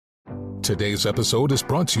Today's episode is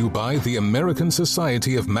brought to you by the American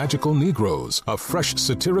Society of Magical Negroes, a fresh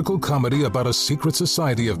satirical comedy about a secret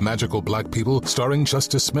society of magical black people starring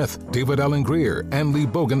Justice Smith, David Alan Grier, Ann Lee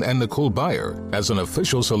Bogan, and Nicole Byer. As an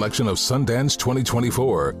official selection of Sundance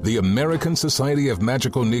 2024, the American Society of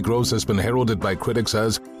Magical Negroes has been heralded by critics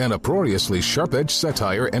as an uproariously sharp-edged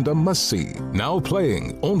satire and a must-see. Now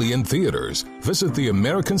playing only in theaters. Visit the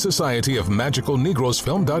American Society of Magical Negroes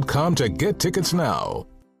Film.com to get tickets now.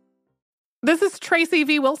 This is Tracy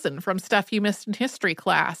V. Wilson from Stuff You Missed in History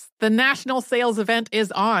class. The national sales event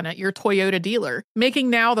is on at your Toyota dealer, making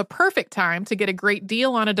now the perfect time to get a great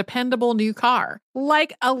deal on a dependable new car.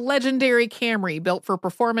 Like a legendary Camry built for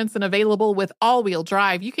performance and available with all-wheel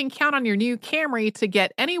drive, you can count on your new Camry to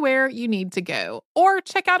get anywhere you need to go. Or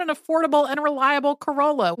check out an affordable and reliable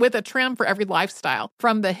Corolla with a trim for every lifestyle.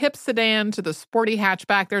 From the hip sedan to the sporty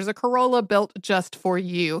hatchback, there's a Corolla built just for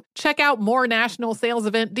you. Check out more national sales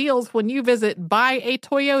event deals when you visit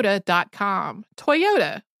buyatoyota.com.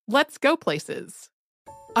 Toyota, let's go places.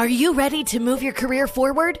 Are you ready to move your career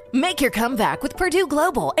forward? Make your comeback with Purdue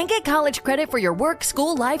Global and get college credit for your work,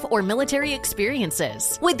 school, life, or military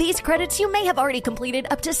experiences. With these credits, you may have already completed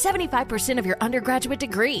up to 75% of your undergraduate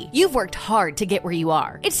degree. You've worked hard to get where you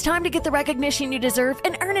are. It's time to get the recognition you deserve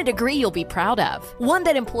and earn a degree you'll be proud of. One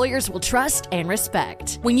that employers will trust and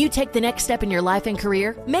respect. When you take the next step in your life and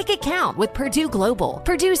career, make it count with Purdue Global,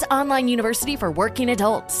 Purdue's online university for working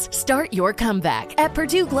adults. Start your comeback at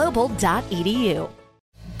purdueglobal.edu.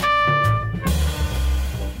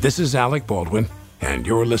 This is Alec Baldwin, and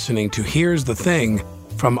you're listening to Here's the Thing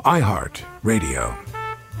from iHeart Radio.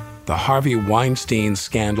 The Harvey Weinstein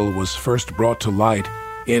scandal was first brought to light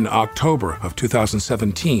in October of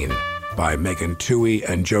 2017 by Megan Twohey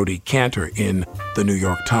and Jodi Kantor in The New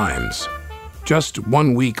York Times. Just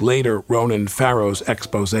 1 week later, Ronan Farrow's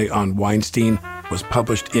expose on Weinstein was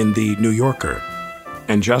published in The New Yorker.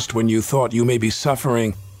 And just when you thought you may be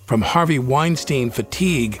suffering from Harvey Weinstein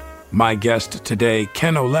fatigue, my guest today,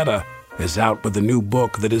 Ken Auletta, is out with a new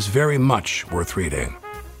book that is very much worth reading.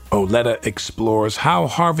 Auletta explores how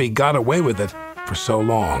Harvey got away with it for so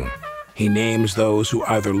long. He names those who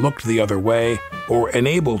either looked the other way or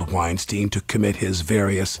enabled Weinstein to commit his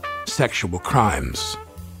various sexual crimes.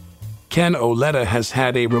 Ken Auletta has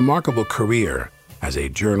had a remarkable career as a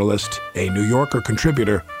journalist, a New Yorker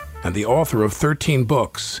contributor, and the author of 13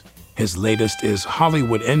 books. His latest is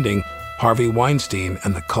Hollywood Ending: Harvey Weinstein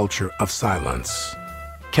and the Culture of Silence.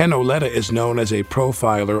 Ken Auletta is known as a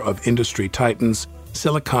profiler of industry titans,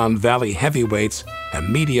 Silicon Valley heavyweights,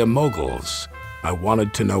 and media moguls. I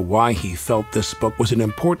wanted to know why he felt this book was an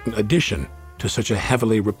important addition to such a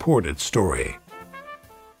heavily reported story.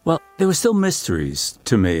 Well, there were still mysteries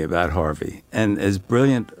to me about Harvey, and as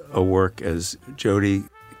brilliant a work as Jodi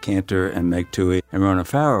Kantor and Meg Twohey and Ronan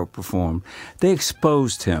Farrow performed, they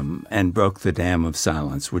exposed him and broke the dam of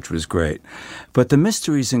silence, which was great. But the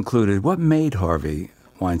mysteries included what made Harvey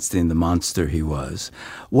Weinstein the monster he was,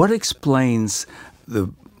 what explains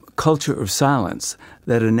the culture of silence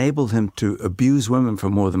that enabled him to abuse women for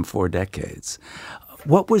more than 4 decades,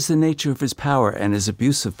 what was the nature of his power and his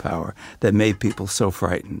abuse of power that made people so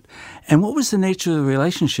frightened? And what was the nature of the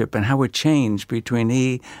relationship and how it changed between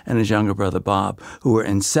he and his younger brother, Bob, who were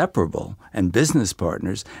inseparable and business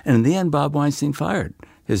partners? And in the end, Bob Weinstein fired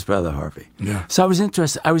his brother, Harvey. Yeah. So I was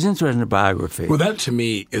interested in the biography. Well, that to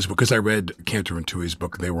me is because I read Kantor and Twohey's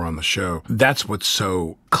book. They were on the show. That's what's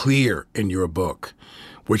so clear in your book,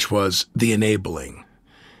 which was the enabling.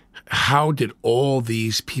 How did all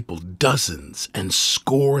these people, dozens and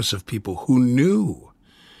scores of people who knew?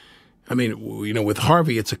 I mean, you know, with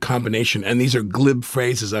Harvey, it's a combination, and these are glib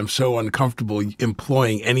phrases. I'm so uncomfortable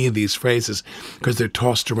employing any of these phrases because they're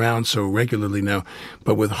tossed around so regularly now.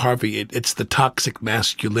 But with Harvey, it's the toxic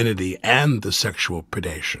masculinity and the sexual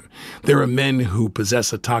predation. There are men who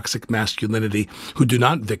possess a toxic masculinity who do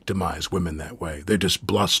not victimize women that way. They just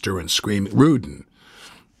bluster and scream. Rudin.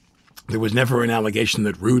 There was never an allegation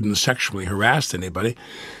that Rudin sexually harassed anybody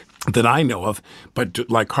that I know of. But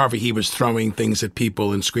like Harvey, he was throwing things at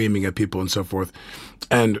people and screaming at people and so forth.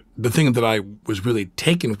 And the thing that I was really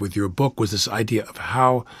taken with your book was this idea of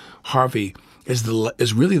how Harvey is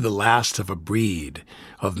really the last of a breed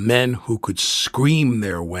of men who could scream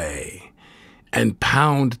their way and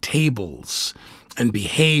pound tables and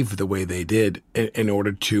behave the way they did in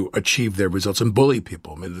order to achieve their results and bully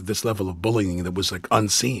people. I mean, this level of bullying that was like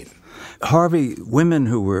unseen. Harvey, women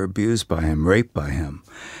who were abused by him, raped by him,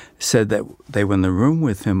 said that they were in the room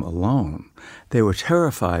with him alone. They were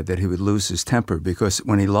terrified that he would lose his temper because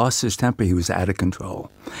when he lost his temper, he was out of control.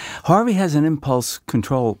 Harvey has an impulse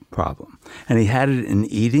control problem, and he had it in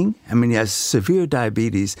eating. I mean, he has severe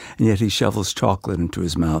diabetes, and yet he shovels chocolate into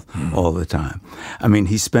his mouth all the time. I mean,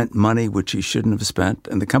 he spent money which he shouldn't have spent,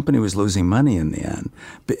 and the company was losing money in the end,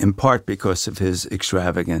 in part because of his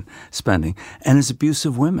extravagant spending, and his abuse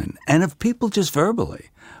of women, and of people just verbally.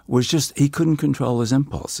 He couldn't control his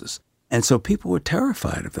impulses. And so people were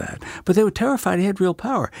terrified of that. But they were terrified he had real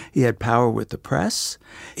power. He had power with the press.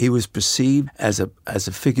 He was perceived as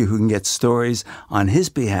a figure who can get stories on his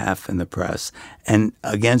behalf in the press and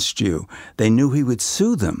against you. They knew he would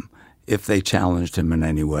sue them if they challenged him in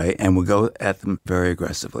any way and would go at them very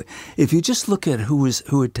aggressively. If you just look at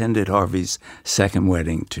who attended Harvey's second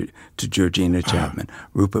wedding to Georgina Chapman,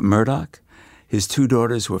 Rupert Murdoch, his two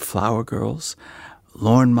daughters were flower girls,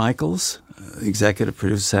 Lorne Michaels, executive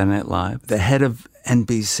producer of Saturday Night Live, the head of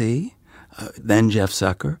NBC, then Jeff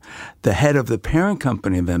Zucker, the head of the parent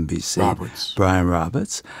company of NBC, Brian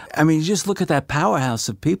Roberts. I mean, you just look at that powerhouse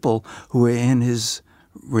of people who were in his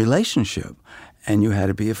relationship, and you had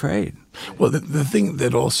to be afraid. Well, the thing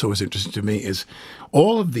that also is interesting to me is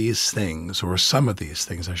all of these things, or some of these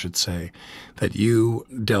things, I should say, that you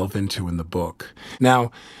delve into in the book.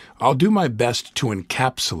 Now, I'll do my best to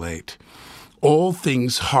encapsulate all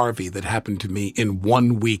things Harvey that happened to me in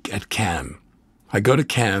 1 week at Cannes. I go to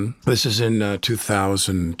Cannes. This is in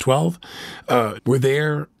 2012. We're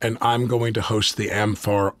there, and I'm going to host the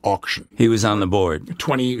Amphar auction. He was on the board.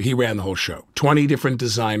 He ran the whole show. 20 different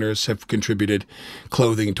designers have contributed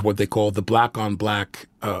clothing to what they call the Black on Black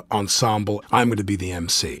ensemble. I'm going to be the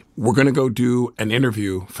MC. We're going to go do an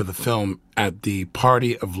interview for the film at the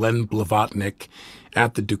party of Len Blavatnik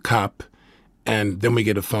at the Ducap. And then we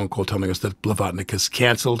get a phone call telling us that Blavatnik has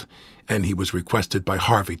canceled, and he was requested by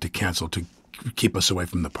Harvey to cancel to keep us away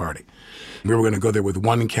from the party. We were going to go there with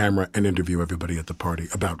one camera and interview everybody at the party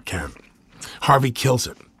about Cannes. Harvey kills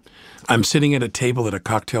it. I'm sitting at a table at a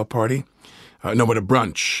cocktail party, at a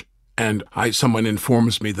brunch, and someone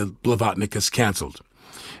informs me that Blavatnik has canceled.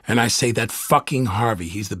 And I say, that fucking Harvey,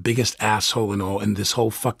 he's the biggest asshole in this whole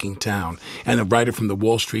fucking town. And the writer from the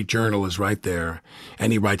Wall Street Journal is right there,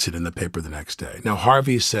 and he writes it in the paper the next day. Now,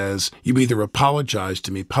 Harvey says, you either apologize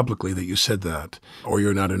to me publicly that you said that, or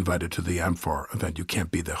you're not invited to the Amphar event. You can't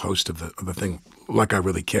be the host of the thing like I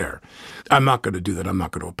really care. I'm not going to do that. I'm not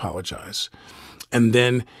going to apologize. And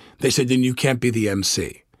then they said, then you can't be the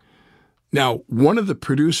MC. Now, one of the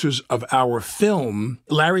producers of our film,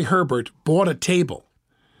 Larry Herbert, bought a table.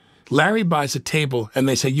 Larry buys a table, and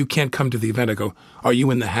they say, you can't come to the event. I go, are you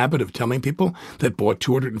in the habit of telling people that bought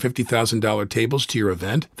 $250,000 tables to your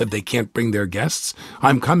event that they can't bring their guests?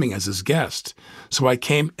 I'm coming as his guest. So I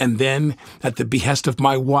came, and then at the behest of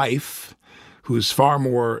my wife, who's far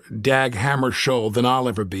more Dag Hammarskjöld than I'll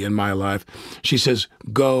ever be in my life, she says,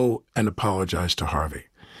 go and apologize to Harvey.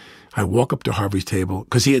 I walk up to Harvey's table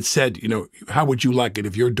because he had said, how would you like it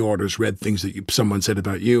if your daughters read things that someone said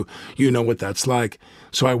about you? You know what that's like.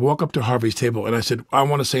 So I walk up to Harvey's table and I said, I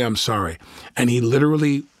want to say I'm sorry. And he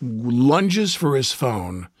literally lunges for his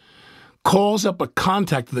phone, calls up a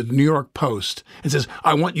contact at the New York Post and says,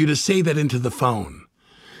 I want you to say that into the phone.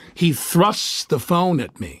 He thrusts the phone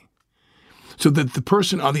at me so that the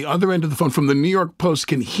person on the other end of the phone from the New York Post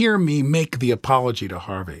can hear me make the apology to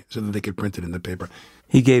Harvey so that they could print it in the paper.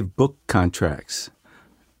 He gave book contracts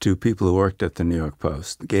to people who worked at the New York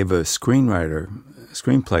Post. He gave a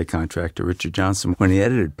screenplay contract to Richard Johnson when he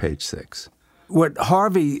edited Page Six. What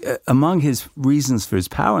Harvey, among his reasons for his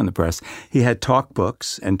power in the press, he had Talk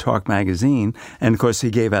Books and Talk Magazine, and of course he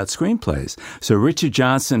gave out screenplays. So Richard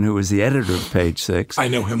Johnson, who was the editor of Page Six, I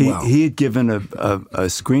know him well. He had given a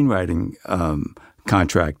screenwriting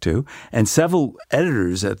contract to, and several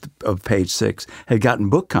editors of Page Six had gotten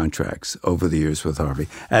book contracts over the years with Harvey,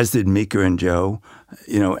 as did Mika and Joe,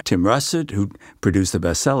 Tim Russert, who produced the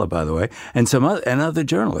bestseller, by the way, and other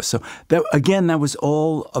journalists. So that was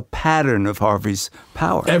all a pattern of Harvey's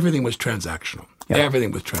power. Everything was transactional. Yeah.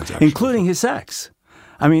 Everything was transactional, including his sex.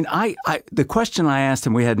 I mean, the question I asked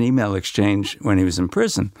him, we had an email exchange when he was in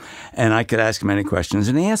prison, and I could ask him any questions,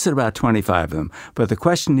 and he answered about 25 of them. But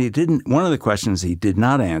one of the questions he did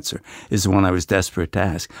not answer is the one I was desperate to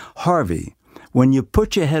ask. Harvey, when you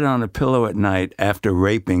put your head on a pillow at night after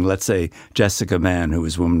raping, let's say, Jessica Mann, who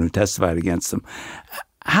was a woman who testified against him,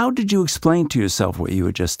 how did you explain to yourself what you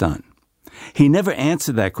had just done? He never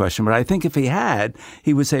answered that question, but I think if he had,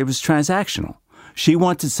 he would say it was transactional. She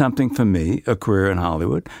wanted something from me, a career in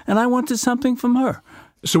Hollywood, and I wanted something from her.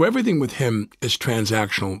 So everything with him is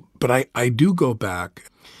transactional, but I do go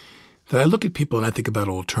back. that I look at people and I think about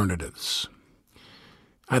alternatives.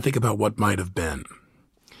 I think about what might have been.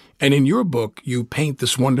 And in your book, you paint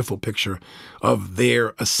this wonderful picture of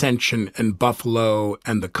their ascension in Buffalo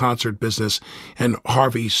and the concert business and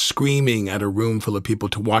Harvey screaming at a room full of people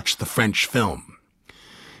to watch the French film.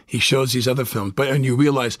 He shows these other films, and you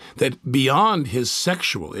realize that beyond his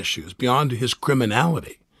sexual issues, beyond his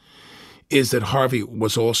criminality, is that Harvey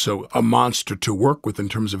was also a monster to work with in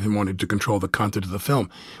terms of him wanting to control the content of the film.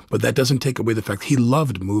 But that doesn't take away the fact he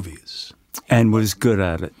loved movies. And was good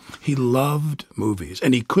at it. He loved movies.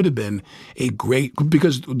 And he could have been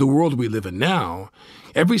because the world we live in now,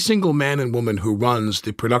 every single man and woman who runs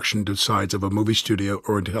the production sides of a movie studio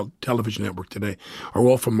or a television network today are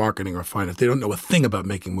all from marketing or finance. They don't know a thing about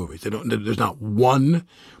making movies. There's not one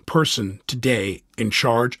person today in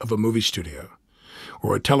charge of a movie studio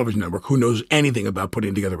or a television network who knows anything about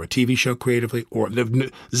putting together a TV show creatively or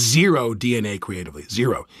zero DNA creatively.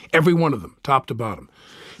 Zero. Every one of them, top to bottom.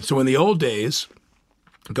 So in the old days,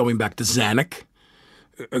 going back to Zanuck,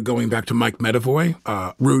 going back to Mike Medavoy,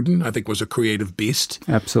 Rudin, I think, was a creative beast.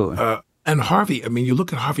 Absolutely. And Harvey, I mean, you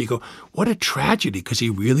look at Harvey, you go, what a tragedy, because he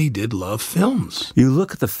really did love films. You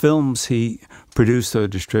look at the films he produced or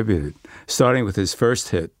distributed, starting with his first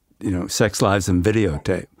hit, Sex, Lives, and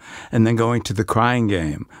Videotape, and then going to The Crying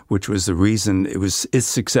Game, which was the reason its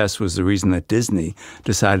success was the reason that Disney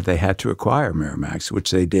decided they had to acquire Miramax,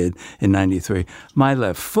 which they did in '93. My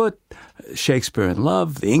Left Foot, Shakespeare in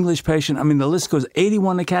Love, The English Patient. I mean, the list goes.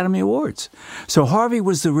 81 Academy Awards. So Harvey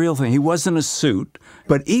was the real thing. He wasn't a suit,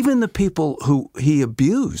 but even the people who he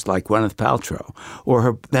abused, like Gwyneth Paltrow, or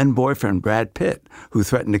her then boyfriend Brad Pitt, who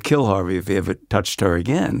threatened to kill Harvey if he ever touched her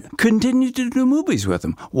again, continued to do movies with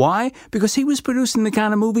him. Why? Because he was producing the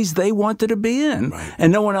kind of movies they wanted to be in, right,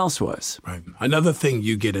 and no one else was. Right. Another thing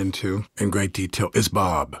you get into in great detail is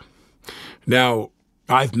Bob. Now,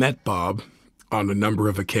 I've met Bob on a number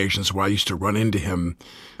of occasions where I used to run into him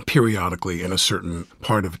periodically in a certain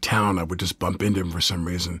part of town. I would just bump into him for some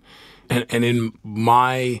reason. And in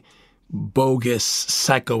my bogus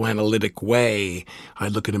psychoanalytic way, I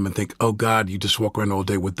look at him and think, oh, God, you just walk around all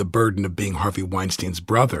day with the burden of being Harvey Weinstein's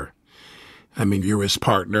brother. I mean, you're his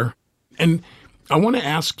partner. And I want to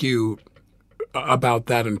ask you about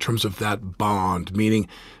that in terms of that bond, meaning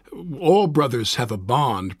all brothers have a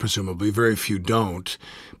bond, presumably. Very few don't.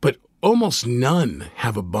 But almost none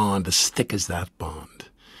have a bond as thick as that bond.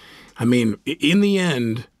 I mean, in the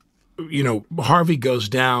end, Harvey goes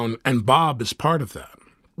down and Bob is part of that.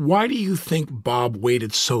 Why do you think Bob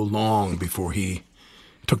waited so long before he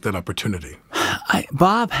took that opportunity?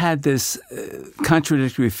 Bob had this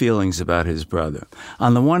contradictory feelings about his brother.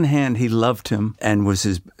 On the one hand, he loved him and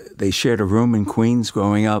they shared a room in Queens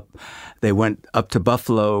growing up. They went up to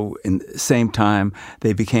Buffalo in the same time.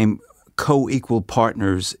 They became co-equal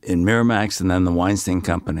partners in Miramax and then the Weinstein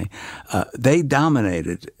Company. They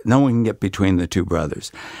dominated. No one can get between the two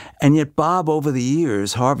brothers. And yet Bob, over the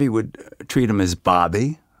years, Harvey would treat him as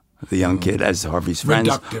Bobby, the young kid, as Harvey's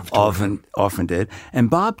friends often did.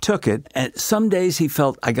 And Bob took it, and some days he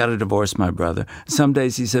felt, I got to divorce my brother. Some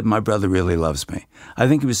days he said, my brother really loves me. I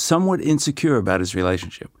think he was somewhat insecure about his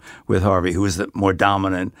relationship with Harvey, who was the more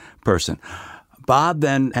dominant person. Bob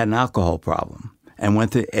then had an alcohol problem and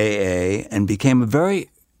went to AA and became a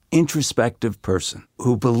very introspective person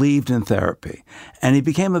who believed in therapy. And he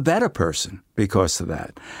became a better person because of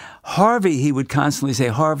that. Harvey, he would constantly say,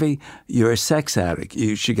 Harvey, you're a sex addict.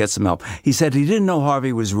 You should get some help. He said he didn't know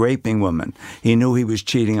Harvey was raping women. He knew he was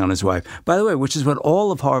cheating on his wife. By the way, which is what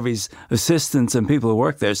all of Harvey's assistants and people who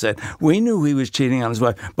worked there said. We knew he was cheating on his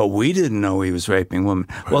wife, but we didn't know he was raping women.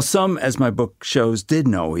 Right. Well, some, as my book shows, did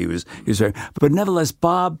know he was raping. But nevertheless,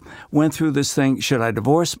 Bob went through this thing, should I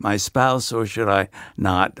divorce my spouse or should I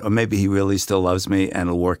not? Or maybe he really still loves me and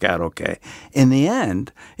it'll work out okay. In the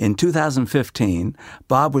end, in 2015,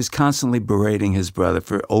 Bob was constantly berating his brother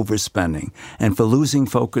for overspending and for losing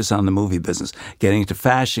focus on the movie business, getting into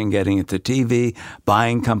fashion, getting into TV,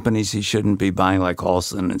 buying companies he shouldn't be buying like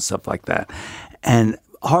Halston and stuff like that. And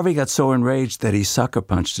Harvey got so enraged that he sucker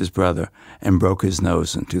punched his brother and broke his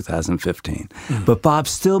nose in 2015. Mm-hmm. But Bob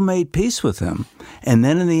still made peace with him. And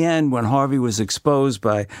then in the end, when Harvey was exposed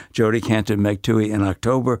by Jodi Kantor and Meg Twohey in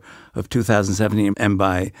October of 2017 and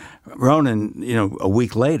by Ronan, a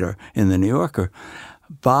week later in The New Yorker,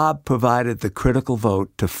 Bob provided the critical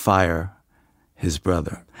vote to fire his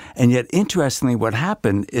brother. And yet, interestingly, what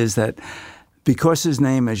happened is that because his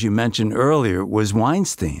name, as you mentioned earlier, was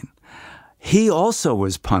Weinstein, he also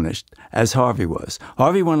was punished as Harvey was.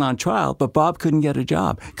 Harvey went on trial, but Bob couldn't get a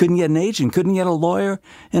job, couldn't get an agent, couldn't get a lawyer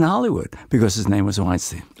in Hollywood because his name was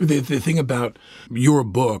Weinstein. The thing about your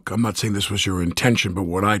book, I'm not saying this was your intention, but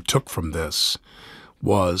what I took from this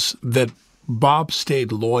was that Bob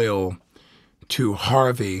stayed loyal to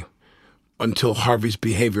Harvey until Harvey's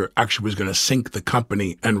behavior actually was going to sink the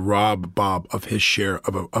company and rob Bob of his share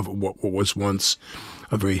of what was once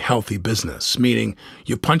a very healthy business. Meaning,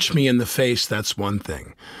 you punch me in the face, that's one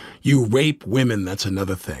thing. You rape women, that's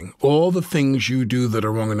another thing. All the things you do that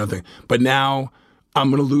are wrong, another thing. But now I'm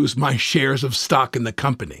going to lose my shares of stock in the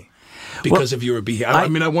company because of your behavior.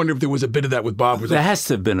 I wonder if there was a bit of that with Bob. There has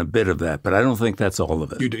to have been a bit of that, but I don't think that's all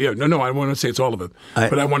of it. No, I want to say it's all of it.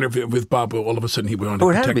 But I wonder if with Bob, all of a sudden he went on to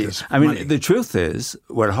protect his money. The truth is,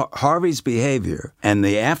 what Harvey's behavior and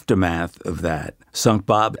the aftermath of that sunk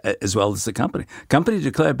Bob as well as the company. Company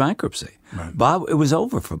declared bankruptcy. Right. Bob, it was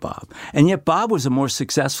over for Bob. And yet Bob was a more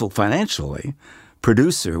successful financially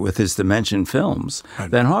producer with his Dimension films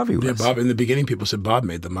than Harvey was. Yeah, Bob, in the beginning, people said Bob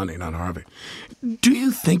made the money, not Harvey. Do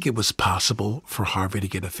you think it was possible for Harvey to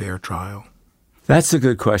get a fair trial? That's a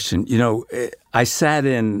good question. You know, I sat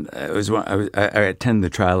in, I attend the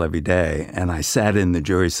trial every day, and I sat in the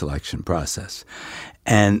jury selection process.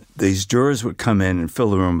 And these jurors would come in and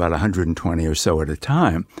fill the room, about 120 or so at a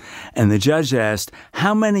time. And the judge asked,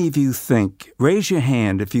 how many of you think, raise your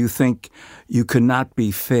hand if you think you could not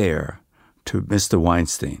be fair to Mr.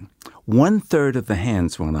 Weinstein? 1/3 of the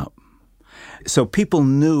hands went up. So people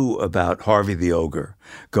knew about Harvey the Ogre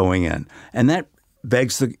going in. And that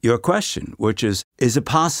begs your question, which is it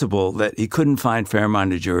possible that he couldn't find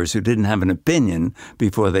fair-minded jurors who didn't have an opinion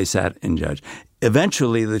before they sat in judge?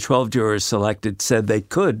 Eventually, the 12 jurors selected said they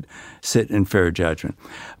could sit in fair judgment.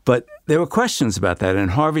 But there were questions about that. In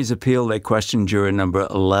Harvey's appeal, they questioned juror number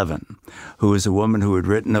 11, who was a woman who had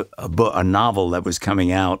written a novel that was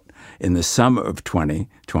coming out in the summer of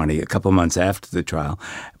 2020, a couple months after the trial,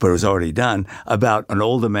 but it was already done, about an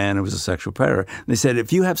older man who was a sexual predator. And they said,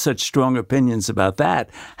 if you have such strong opinions about that,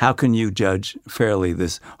 how can you judge fairly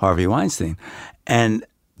this Harvey Weinstein? And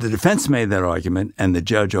the defense made that argument, and the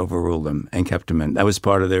judge overruled them and kept him in. That was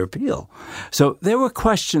part of their appeal. So there were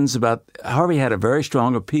questions about Harvey had a very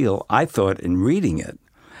strong appeal, I thought, in reading it.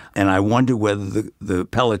 And I wondered whether the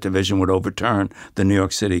appellate division would overturn the New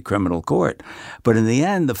York City criminal court. But in the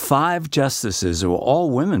end, the 5 justices, who were all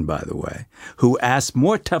women, by the way, who asked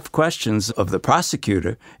more tough questions of the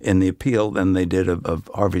prosecutor in the appeal than they did of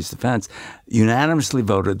Harvey's defense, unanimously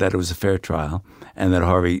voted that it was a fair trial and that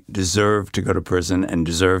Harvey deserved to go to prison and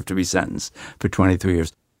deserved to be sentenced for 23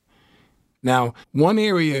 years. Now, one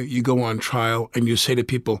area you go on trial and you say to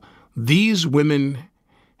people, these women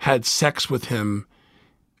had sex with him,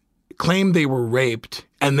 claimed they were raped,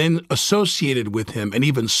 and then associated with him and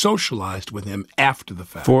even socialized with him after the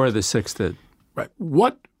fact. 4 of the 6 did. Right.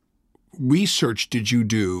 What research did you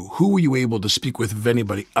do? Who were you able to speak with, if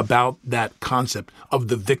anybody, about that concept of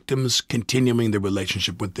the victims continuing the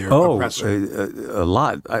relationship with their oppressor? A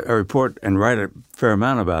lot. I report and write a fair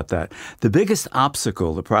amount about that. The biggest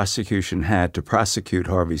obstacle the prosecution had to prosecute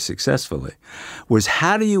Harvey successfully was,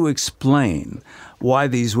 how do you explain why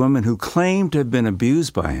these women who claimed to have been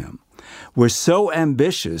abused by him were so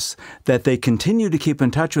ambitious that they continued to keep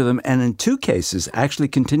in touch with him, and in 2 cases actually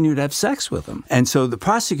continued to have sex with him. And so what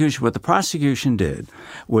the prosecution did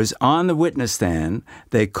was, on the witness stand,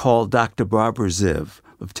 they called Dr. Barbara Ziv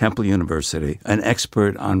of Temple University, an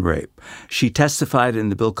expert on rape. She testified in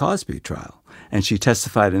the Bill Cosby trial. And she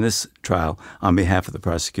testified in this trial on behalf of the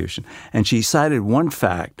prosecution. And she cited one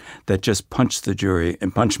fact that just punched the jury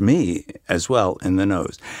and punched me as well in the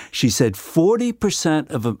nose. She said 40%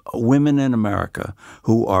 of women in America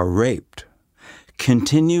who are raped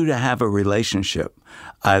continue to have a relationship,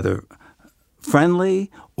 either friendly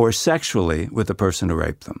or sexually, with the person who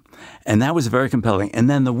raped them. And that was very compelling. And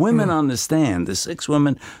then the women on the stand, the 6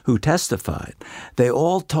 women who testified, they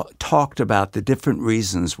all talked about the different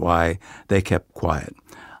reasons why they kept quiet.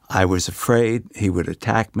 I was afraid he would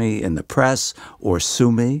attack me in the press or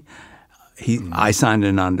sue me. I signed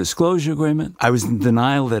a non-disclosure agreement. I was in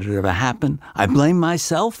denial that it ever happened. I blame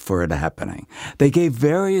myself for it happening. They gave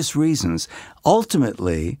various reasons.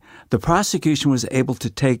 Ultimately, the prosecution was able to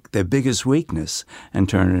take their biggest weakness and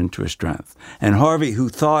turn it into a strength. And Harvey,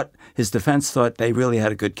 his defense thought they really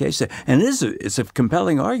had a good case there. And it's a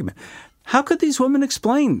compelling argument. How could these women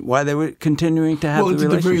explain why they were continuing to have the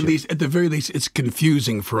relationship? At the very least, it's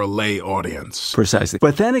confusing for a lay audience. Precisely.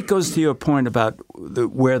 But then it goes to your point about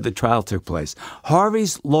where the trial took place.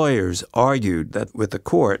 Harvey's lawyers argued that with the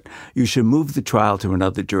court, you should move the trial to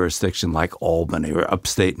another jurisdiction like Albany or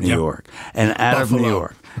upstate New York and out Buffalo. of New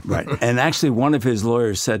York. Right. And actually, one of his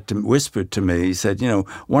lawyers whispered to me, he said,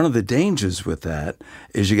 one of the dangers with that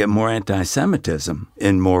is you get more anti-Semitism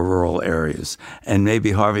in more rural areas. And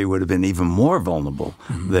maybe Harvey would have been even more vulnerable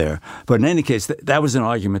there. But in any case, that was an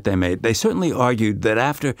argument they made. They certainly argued that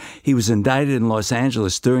after he was indicted in Los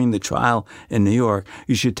Angeles during the trial in New York,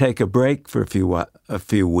 you should take a break for a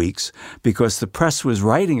few weeks because the press was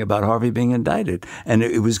writing about Harvey being indicted and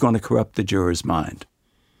it was going to corrupt the juror's mind.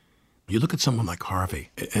 You look at someone like Harvey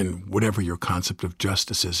and whatever your concept of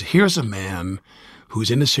justice is. Here's a man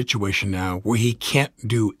who's in a situation now where he can't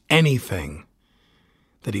do anything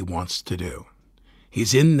that he wants to do.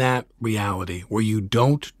 He's in that reality where you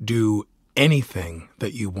don't do anything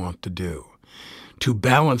that you want to do. To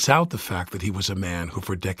balance out the fact that he was a man who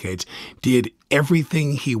for decades did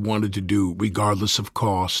everything he wanted to do regardless of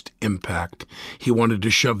cost, impact. He wanted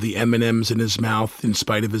to shove the M&Ms in his mouth in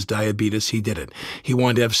spite of his diabetes. He did it. He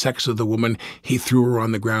wanted to have sex with a woman. He threw her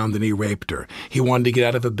on the ground and he raped her. He wanted to get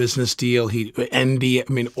out of a business deal.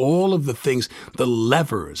 All of the things, the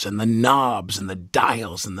levers and the knobs and the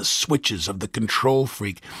dials and the switches of the control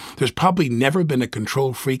freak. There's probably never been a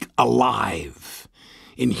control freak alive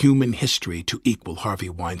in human history to equal Harvey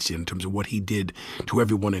Weinstein in terms of what he did to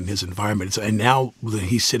everyone in his environment. And now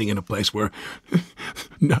he's sitting in a place where,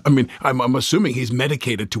 I'm assuming he's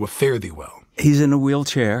medicated to a fare thee well. He's in a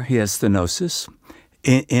wheelchair. He has stenosis.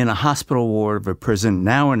 In a hospital ward of a prison,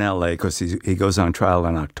 now in L.A., because he goes on trial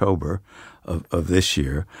in October of this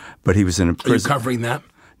year. But he was in a prison. Are you covering that?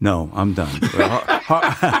 No, I'm done.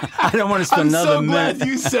 I don't want to spend another minute. I'm so glad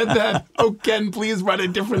you said that. Oh, Ken, please write a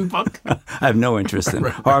different book. I have no interest in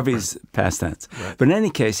Harvey's past tense. Right. But in any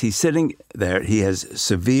case, he's sitting there. He has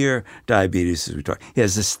severe diabetes, as we talk. He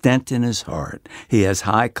has a stent in his heart. He has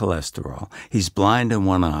high cholesterol. He's blind in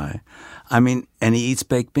one eye. And he eats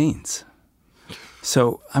baked beans.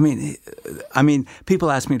 So, people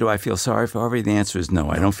ask me, do I feel sorry for Harvey? The answer is no,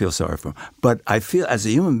 I don't feel sorry for him. But I feel, as a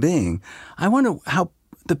human being, I wonder how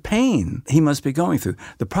the pain he must be going through.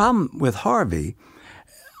 The problem with Harvey,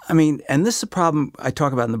 and this is a problem I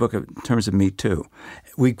talk about in the book in terms of Me Too.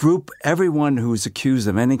 We group everyone who's accused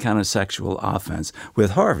of any kind of sexual offense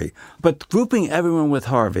with Harvey. But grouping everyone with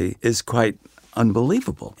Harvey is quite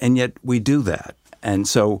unbelievable. And yet we do that. And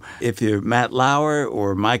so if you're Matt Lauer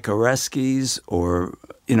or Mike Oreskes or,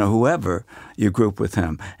 whoever, you group with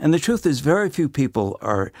him. And the truth is very few people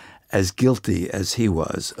are as guilty as he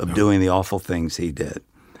was of doing the awful things he did.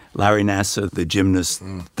 Larry Nassar, the gymnast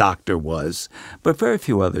doctor, was, but very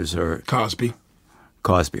few others are. Cosby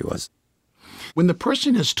was. When the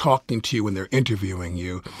person is talking to you, when they're interviewing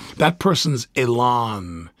you, that person's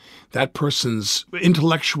elan, that person's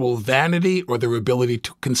intellectual vanity or their ability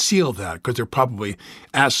to conceal that, because they're probably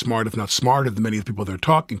as smart, if not smarter, than many of the people they're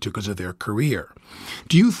talking to because of their career.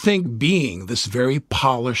 Do you think being this very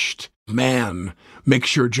polished man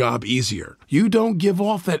makes your job easier? You don't give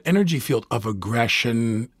off that energy field of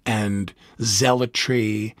aggression and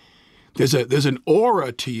zealotry. There's an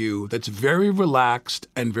aura to you that's very relaxed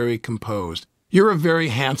and very composed. You're a very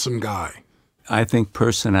handsome guy. I think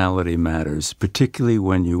personality matters, particularly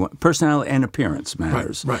when personality and appearance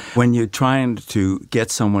matters. Right. When you're trying to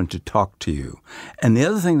get someone to talk to you. And the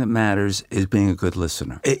other thing that matters is being a good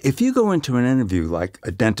listener. If you go into an interview like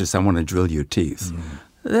a dentist, I want to drill your teeth,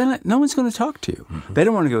 then no one's going to talk to you. Mm-hmm. They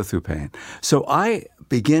don't want to go through pain. So I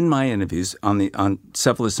begin my interviews on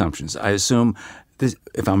several assumptions. I assume this,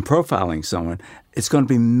 if I'm profiling someone, it's going to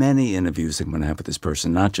be many interviews I'm going to have with this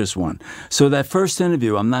person, not just one. So that first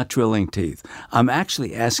interview, I'm not drilling teeth. I'm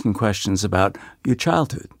actually asking questions about your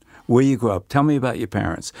childhood, where you grew up. Tell me about your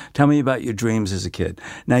parents. Tell me about your dreams as a kid.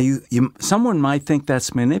 Now, someone might think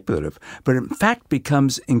that's manipulative, but in fact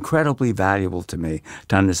becomes incredibly valuable to me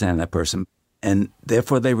to understand that person. And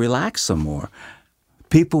therefore, they relax some more.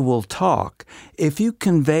 People will talk if you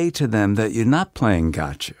convey to them that you're not playing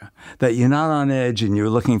gotcha, that you're not on edge and you're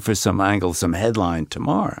looking for some angle, some headline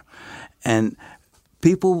tomorrow. And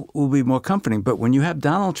people will be more comforting. But when you have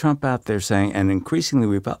Donald Trump out there saying, and increasingly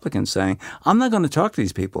Republicans saying, I'm not going to talk to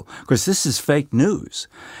these people because this is fake news,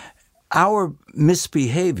 our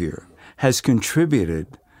misbehavior has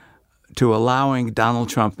contributed to allowing Donald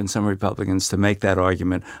Trump and some Republicans to make that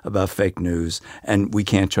argument about fake news and we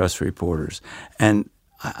can't trust reporters. And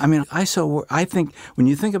I think when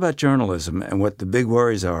you think about journalism and what the big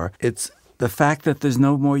worries are, it's the fact that there's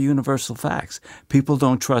no more universal facts. People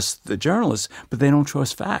don't trust the journalists, but they don't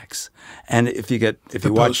trust facts. And if you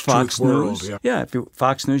watch Fox News, if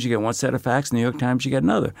Fox News, you get one set of facts. New York Times, you get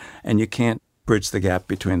another, and you can't bridge the gap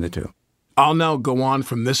between the two. I'll now go on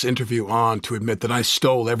from this interview on to admit that I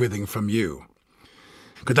stole everything from you.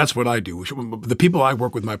 Because that's what I do. The people I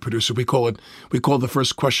work with, my producer, we call the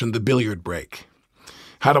first question the billiard break.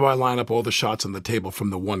 How do I line up all the shots on the table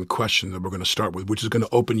from the one question that we're going to start with, which is going to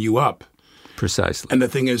open you up? Precisely. And the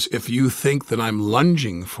thing is, if you think that I'm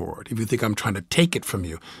lunging for it, if you think I'm trying to take it from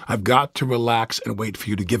you, I've got to relax and wait for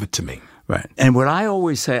you to give it to me. Right. And what I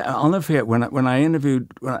always say, I'll never forget, when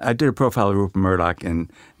I did a profile of Rupert Murdoch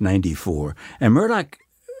in 94, and Murdoch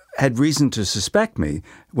had reason to suspect me.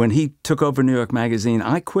 When he took over New York Magazine,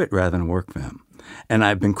 I quit rather than work for him. And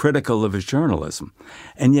I've been critical of his journalism.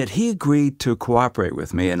 And yet he agreed to cooperate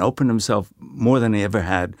with me and opened himself more than he ever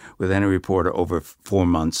had with any reporter over 4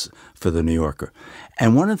 months for The New Yorker.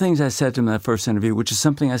 And one of the things I said to him in that first interview, which is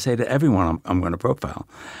something I say to everyone I'm going to profile,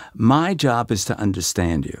 my job is to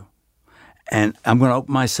understand you. And I'm going to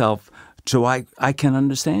open myself so I can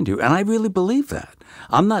understand you. And I really believe that.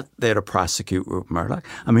 I'm not there to prosecute Rupert Murdoch.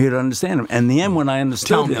 I'm here to understand him. And in the end, when I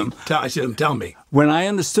understood him... Tell me. When I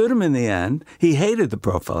understood him in the end, he hated the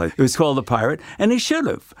profile. It was called The Pirate, and he should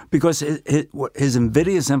have, because his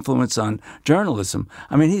invidious influence on journalism,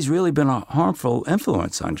 I mean, he's really been a harmful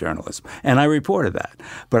influence on journalism. And I reported that.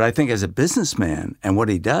 But I think as a businessman and what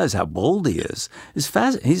he does, how bold he is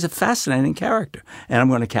he's a fascinating character. And I'm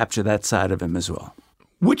going to capture that side of him as well.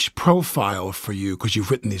 Which profile for you, because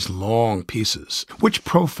you've written these long pieces, which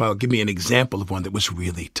profile, give me an example of one that was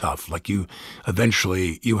really tough, like you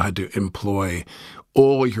had to employ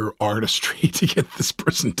all your artistry to get this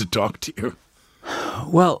person to talk to you?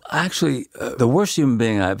 Well, actually, the worst human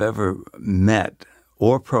being I've ever met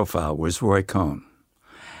or profiled was Roy Cohn.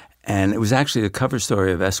 And it was actually the cover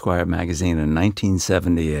story of Esquire magazine in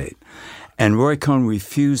 1978. And Roy Cohn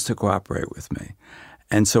refused to cooperate with me.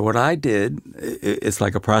 And so what I did, it's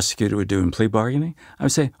like a prosecutor would do in plea bargaining. I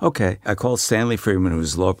would say, okay. I called Stanley Friedman, who was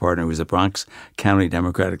his law partner, who was a Bronx County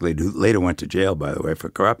Democratic leader, who later went to jail, by the way, for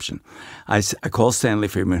corruption. I called Stanley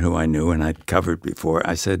Friedman, who I knew and I'd covered before.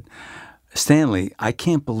 I said, Stanley, I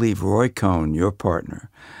can't believe Roy Cohn, your partner,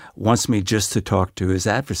 wants me just to talk to his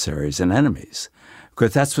adversaries and enemies.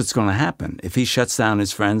 Because that's what's going to happen. If he shuts down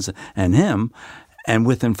his friends and him, and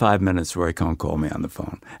within 5 minutes, Roy Cohn called me on the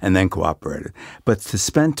phone and then cooperated. But to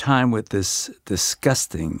spend time with this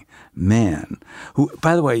disgusting man, who,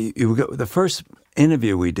 by the way, the first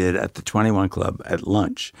interview we did at the 21 Club at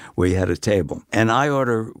lunch, where he had a table, and I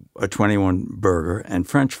order a 21 burger and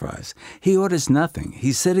French fries. He orders nothing.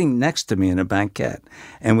 He's sitting next to me in a banquette,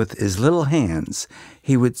 and with his little hands,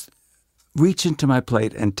 he would reach into my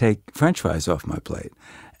plate and take French fries off my plate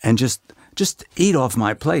and just eat off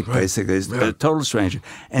my plate, right. Basically. He's a total stranger.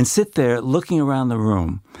 And sit there looking around the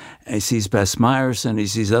room. And he sees Bess Meyerson. He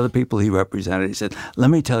sees other people he represented. He said, let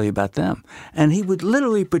me tell you about them. And he would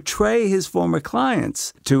literally betray his former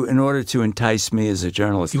clients in order to entice me as a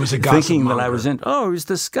journalist. He was a gossip thinking monger. that I was in. Oh, it was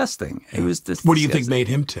disgusting. It was disgusting. What do you think made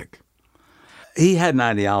him tick? He had an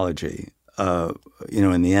ideology.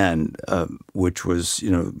 In the end, which was,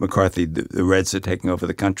 McCarthy, the Reds are taking over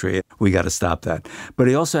the country. We got to stop that. But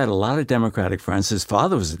he also had a lot of Democratic friends. His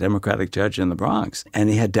father was a Democratic judge in the Bronx. And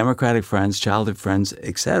he had Democratic friends, childhood friends,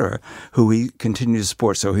 et cetera, who he continued to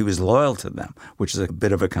support. So he was loyal to them, which is a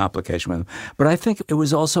bit of a complication with him. But I think it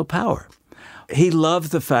was also power. He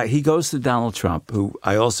loved the fact, he goes to Donald Trump, who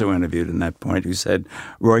I also interviewed in that point, who said,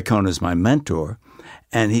 Roy Cohn is my mentor.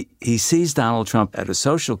 And he sees Donald Trump at a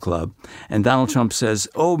social club, and Donald Trump says,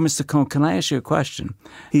 oh, Mr. Cohn, can I ask you a question?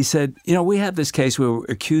 He said, we have this case where we're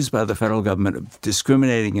accused by the federal government of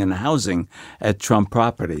discriminating in housing at Trump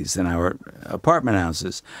properties in our apartment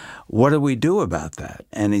houses. What do we do about that?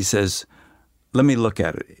 And he says, let me look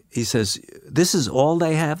at it. He says, this is all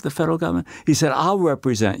they have, the federal government? He said, I'll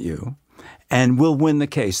represent you. And we'll win the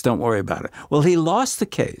case. Don't worry about it. Well, he lost the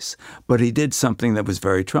case, but he did something that was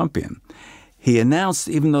very Trumpian. He announced,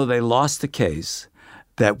 even though they lost the case,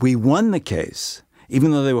 that we won the case,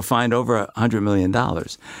 even though they were fined over $100 million.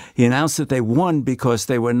 He announced that they won because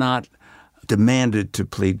they were not demanded to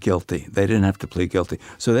plead guilty. They didn't have to plead guilty.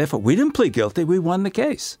 So therefore, we didn't plead guilty. We won the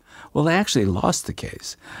case. Well, they actually lost the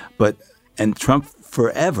case. And Trump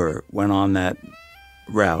forever went on that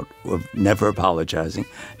route of never apologizing,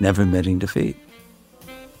 never admitting defeat.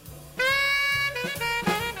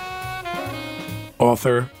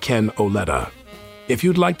 Author Ken Auletta. If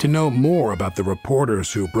you'd like to know more about the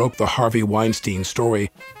reporters who broke the Harvey Weinstein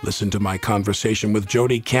story, listen to my conversation with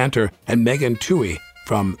Jodi Kantor and Megan Twohey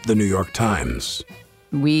from The New York Times.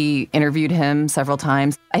 We interviewed him several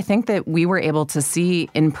times. I think that we were able to see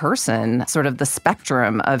in person sort of the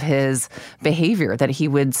spectrum of his behavior, that he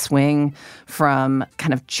would swing from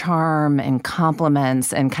kind of charm and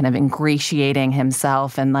compliments and kind of ingratiating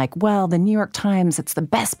himself and like, well, the New York Times, it's the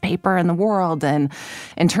best paper in the world. And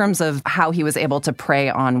in terms of how he was able to prey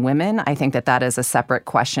on women, I think that that is a separate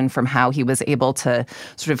question from how he was able to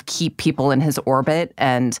sort of keep people in his orbit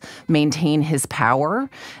and maintain his power.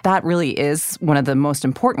 That really is one of the most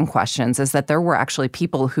important questions, is that there were actually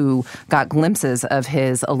people who got glimpses of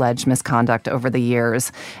his alleged misconduct over the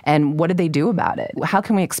years. And what did they do about it? How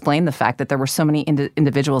can we explain the fact that there were so many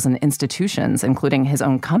individuals and institutions, including his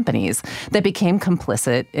own companies, that became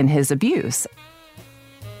complicit in his abuse?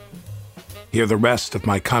 Hear the rest of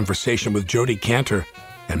my conversation with Jodi Kantor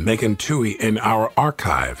and Megan Twohey in our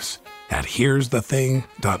archives at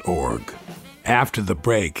here'sthething.org. After the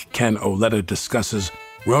break, Ken Auletta discusses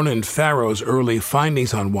Ronan Farrow's early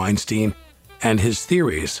findings on Weinstein and his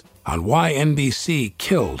theories on why NBC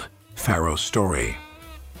killed Farrow's story.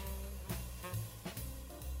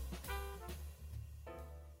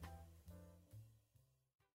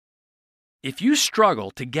 If you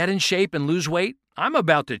struggle to get in shape and lose weight, I'm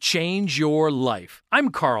about to change your life.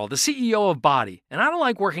 I'm Carl, the CEO of Body, and I don't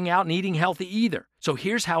like working out and eating healthy either. So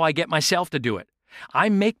here's how I get myself to do it. I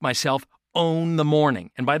make myself own the morning.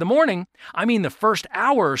 And by the morning, I mean the first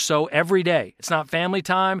hour or so every day. It's not family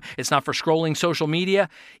time. It's not for scrolling social media.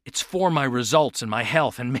 It's for my results and my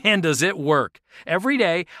health. And man, does it work. Every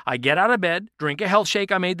day, I get out of bed, drink a health shake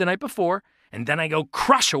I made the night before, and then I go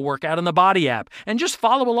crush a workout in the Body app and just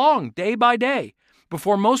follow along day by day.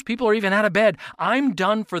 Before most people are even out of bed, I'm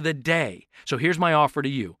done for the day. So here's my offer to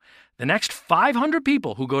you. The next 500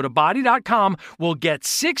 people who go to Body.com will get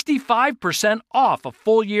 65% off a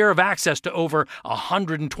full year of access to over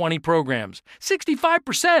 120 programs.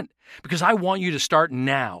 65%! Because I want you to start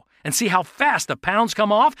now and see how fast the pounds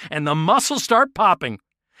come off and the muscles start popping.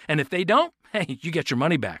 And if they don't, hey, you get your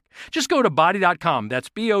money back. Just go to Body.com, that's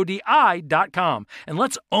BODI.com, and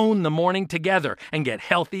let's own the morning together and get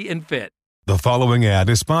healthy and fit. The following ad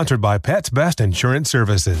is sponsored by Pets Best Insurance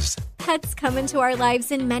Services. Pets come into our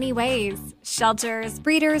lives in many ways. Shelters,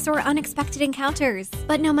 breeders, or unexpected encounters.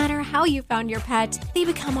 But no matter how you found your pet, they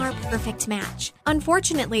become our perfect match.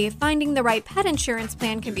 Unfortunately, finding the right pet insurance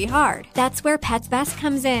plan can be hard. That's where Pets Best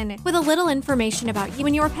comes in. With a little information about you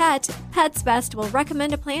and your pet, Pets Best will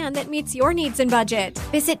recommend a plan that meets your needs and budget.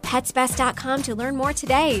 Visit PetsBest.com to learn more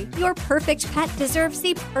today. Your perfect pet deserves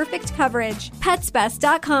the perfect coverage.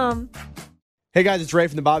 PetsBest.com. Hey guys, it's Ray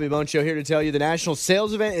from the Bobby Bones Show here to tell you the national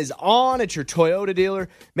sales event is on at your Toyota dealer,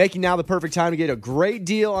 making now the perfect time to get a great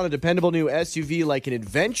deal on a dependable new SUV like an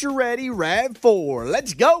adventure-ready RAV4.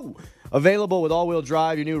 Let's go! Available with all-wheel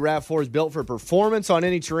drive, your new RAV4 is built for performance on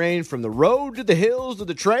any terrain, from the road to the hills to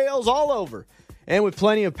the trails, all over. And with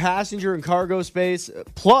plenty of passenger and cargo space,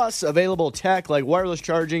 plus available tech like wireless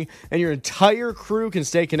charging, and your entire crew can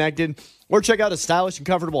stay connected. Or check out a stylish and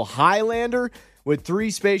comfortable Highlander with 3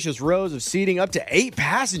 spacious rows of seating, up to 8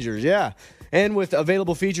 passengers, yeah. And with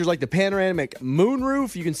available features like the panoramic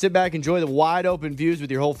moonroof, you can sit back and enjoy the wide open views with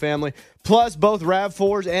your whole family. Plus, both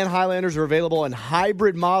RAV4s and Highlanders are available in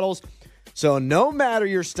hybrid models. So no matter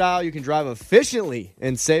your style, you can drive efficiently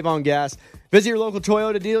and save on gas. Visit your local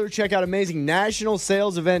Toyota dealer. Check out amazing national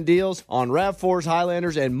sales event deals on RAV4s,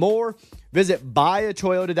 Highlanders, and more. Visit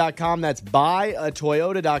buyatoyota.com. That's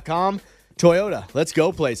buyatoyota.com. Toyota, let's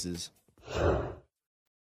go places.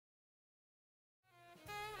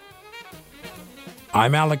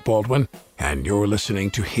 I'm Alec Baldwin, and you're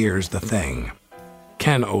listening to Here's the Thing.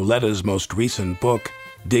 Ken Auletta's most recent book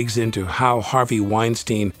digs into how Harvey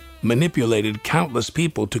Weinstein manipulated countless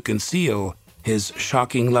people to conceal his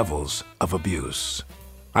shocking levels of abuse.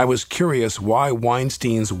 I was curious why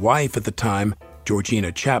Weinstein's wife at the time,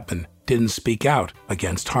 Georgina Chapman, didn't speak out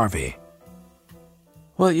against Harvey.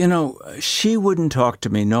 Well, you know, she wouldn't talk to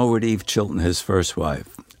me, nor would Eve Chilton, his first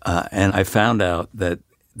wife. And I found out that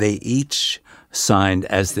they each signed,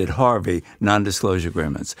 as did Harvey, non-disclosure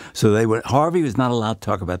agreements. So Harvey was not allowed to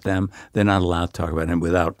talk about them. They're not allowed to talk about him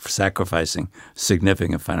without sacrificing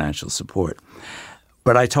significant financial support.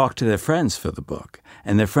 But I talked to their friends for the book,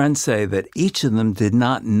 and their friends say that each of them did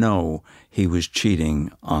not know he was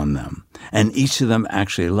cheating on them, and each of them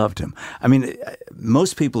actually loved him. I mean,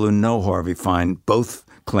 most people who know Harvey find both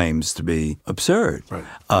claims to be absurd. Right.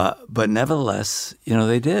 But nevertheless, you know,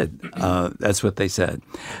 they did. That's what they said.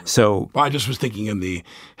 So I just was thinking in the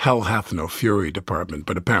hell hath no fury department,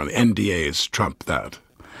 but apparently NDAs trump that.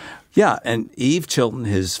 Yeah, and Eve Chilton,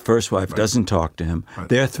 his first wife, doesn't talk to him. Right.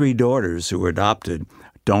 Their 3 daughters, who were adopted,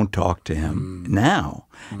 don't talk to him now.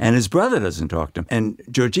 And his brother doesn't talk to him. And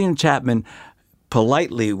Georgina Chapman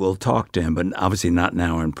politely will talk to him, but obviously not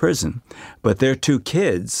now in prison. But their 2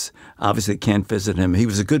 kids obviously can't visit him. He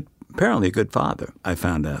was apparently a good father, I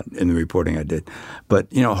found out in the reporting I did. But,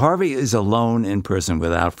 Harvey is alone in prison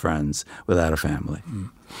without friends, without a family.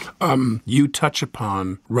 You touch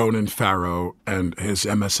upon Ronan Farrow and his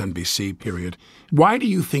MSNBC period. Why do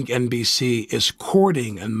you think NBC is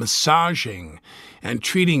courting and massaging and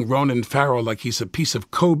treating Ronan Farrow like he's a piece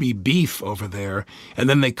of Kobe beef over there, and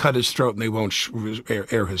then they cut his throat and they won't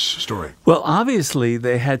air his story? Well, obviously,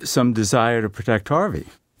 they had some desire to protect Harvey.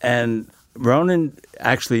 And Ronan,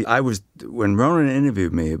 actually, when Ronan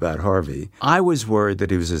interviewed me about Harvey, I was worried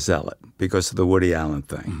that he was a zealot because of the Woody Allen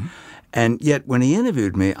thing. Mm-hmm. And yet, when he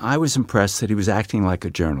interviewed me, I was impressed that he was acting like a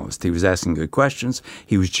journalist. He was asking good questions.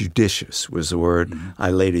 He was judicious, was the word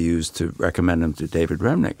I later used to recommend him to David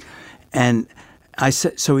Remnick. And I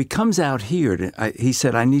said, so he comes out here. He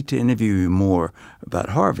said, I need to interview you more about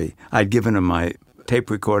Harvey. I'd given him my tape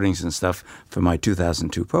recordings and stuff for my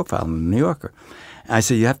 2002 profile in the New Yorker. I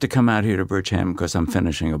said, you have to come out here to Bridgehampton because I'm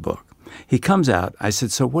finishing a book. He comes out. I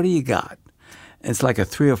said, so what do you got? It's like a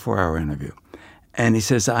 3 or 4 hour interview. And he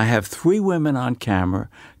says, I have 3 women on camera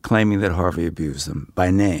claiming that Harvey abused them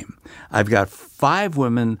by name. I've got 5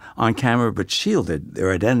 women on camera but shielded,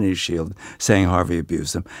 their identity shielded, saying Harvey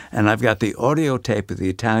abused them. And I've got the audio tape of the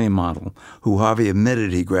Italian model who Harvey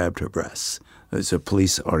admitted he grabbed her breasts. It's a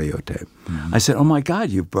police audio tape. Mm-hmm. I said, oh, my God,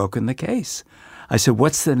 you've broken the case. I said,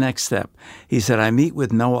 what's the next step? He said, I meet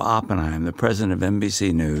with Noah Oppenheim, the president of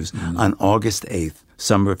NBC News, on August 8th,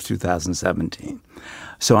 summer of 2017.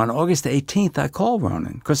 So on August 18th, I called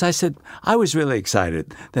Ronan because I said, I was really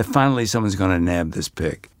excited that finally someone's going to nab this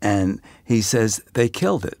pig. And he says, they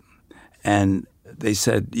killed it. And they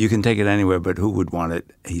said, you can take it anywhere, but who would want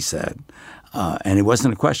it, he said. And it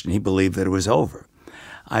wasn't a question. He believed that it was over.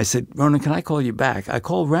 I said, Ronan, can I call you back? I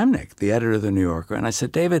called Remnick, the editor of The New Yorker, and I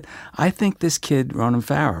said, David, I think this kid, Ronan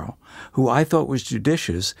Farrow, who I thought was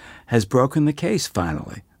judicious, has broken the case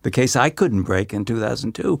finally. The case I couldn't break in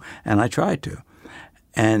 2002, and I tried to.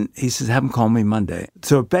 And he says, have him call me Monday.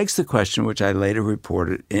 So it begs the question, which I later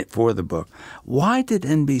reported for the book, why did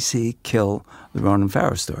NBC kill the Ronan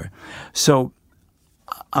Farrow story? So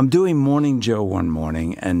I'm doing Morning Joe one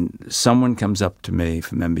morning, and someone comes up to me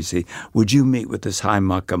from NBC, would you meet with this high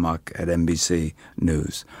muck-a-muck at NBC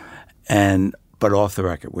News? But off the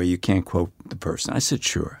record, where you can't quote the person. I said,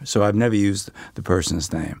 sure. So I've never used the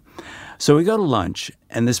person's name. So we go to lunch,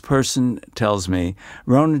 and this person tells me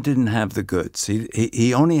Ronan didn't have the goods.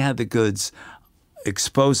 He only had the goods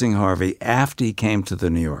exposing Harvey after he came to The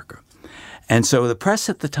New Yorker. And so the press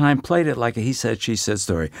at the time played it like a he said, she said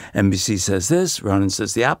story. NBC says this, Ronan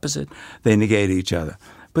says the opposite. They negate each other.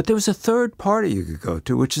 But there was a third party you could go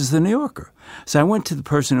to, which is The New Yorker. So I went to the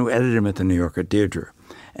person who edited him at The New Yorker, Deirdre.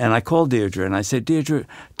 And I called Deirdre, and I said, Deirdre,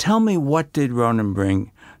 tell me what did Ronan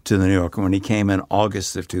bring to The New Yorker when he came in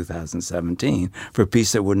August of 2017 for a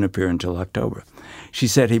piece that wouldn't appear until October. She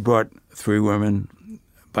said he brought 3 women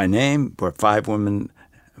by name, brought 5 women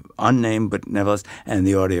unnamed, but nevertheless, and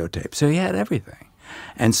the audio tape. So he had everything.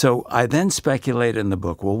 And so I then speculated in the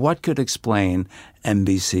book, well, what could explain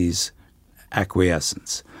NBC's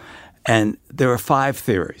acquiescence? And there are 5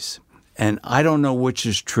 theories. And I don't know which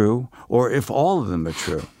is true or if all of them are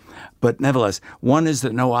true. But nevertheless, one is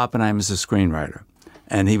that Noah Oppenheim is a screenwriter,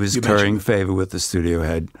 and he was currying favor with the studio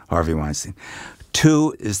head, Harvey Weinstein.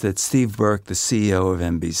 2 is that Steve Burke, the CEO of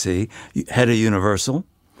NBC, head of Universal,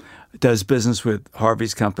 does business with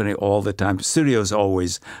Harvey's company all the time. Studios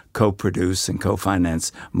always co-produce and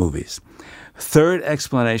co-finance movies. 3rd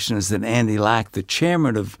explanation is that Andy Lack, the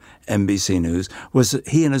chairman of NBC News,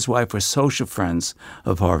 he and his wife were social friends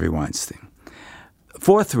of Harvey Weinstein.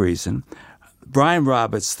 4th reason, Brian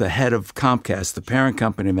Roberts, the head of Comcast, the parent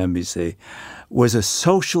company of NBC, was a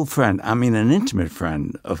social friend, an intimate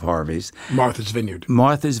friend of Harvey's. Martha's Vineyard.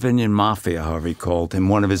 Martha's Vineyard Mafia, Harvey called him,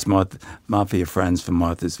 one of his mafia friends from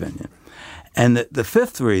Martha's Vineyard. And the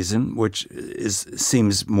 5th reason, which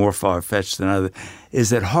seems more far-fetched than other, is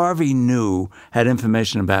that Harvey had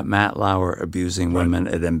information about Matt Lauer abusing women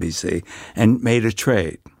at NBC and made a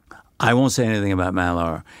trade. I won't say anything about Matt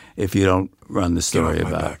Lauer if you don't run the story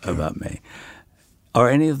about me. Are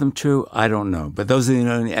any of them true? I don't know. But those are the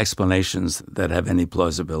only explanations that have any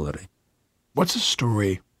plausibility. What's a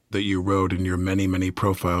story that you wrote in your many, many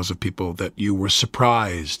profiles of people that you were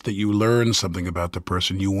surprised, that you learned something about the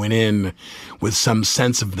person? You went in with some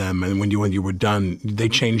sense of them, and when you were done, they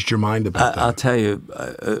changed your mind about them. I'll tell you,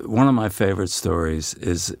 one of my favorite stories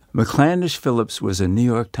is McClandish Phillips was a New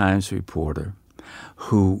York Times reporter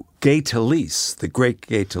who Gay Talese, the great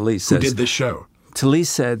Gay Talese, Who did this show? Talese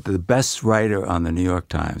said the best writer on the New York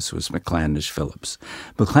Times was McClandish Phillips.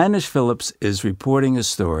 McClandish Phillips is reporting a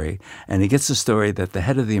story, and he gets a story that the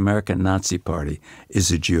head of the American Nazi Party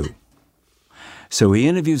is a Jew. So he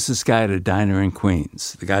interviews this guy at a diner in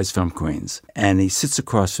Queens. The guy's from Queens. And he sits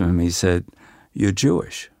across from him. He said, "You're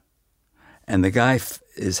Jewish." And the guy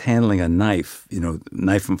is handling a knife,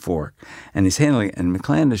 knife and fork. And he's handling it. And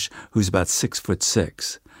McClandish, who's about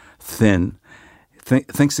 6'6", thin,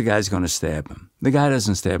 thinks the guy's going to stab him. The guy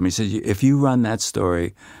doesn't stab him. He says, "If you run that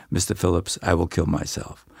story, Mr. Phillips, I will kill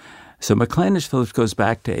myself." So McClandish Phillips goes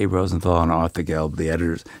back to Abe Rosenthal and Arthur Gelb,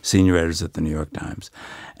 the senior editors at the New York Times.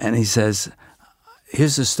 And he says,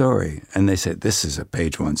 "Here's the story." And they said, "This is a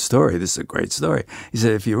page one story. This is a great story." He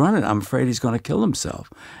said, "If you run it, I'm afraid he's going to kill himself.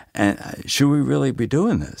 And should we really be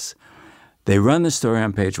doing this?" They run the story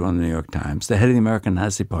on page one of the New York Times. The head of the American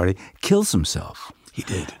Nazi Party kills himself. He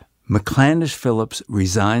did. McClandish Phillips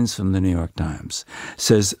resigns from the New York Times,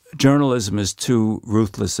 says journalism is too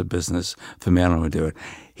ruthless a business for me. I don't want to do it.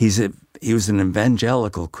 He was an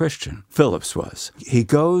evangelical Christian. Phillips was. He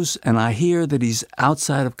goes, and I hear that he's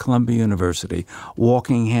outside of Columbia University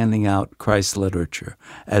walking, handing out Christ literature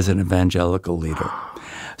as an evangelical leader.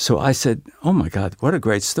 So I said, "Oh, my God, what a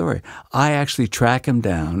great story." I actually track him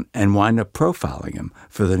down and wind up profiling him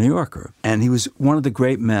for The New Yorker. And he was one of the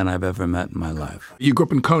great men I've ever met in my life. You grew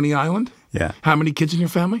up in Coney Island? Yeah. How many kids in your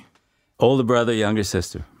family? Older brother, younger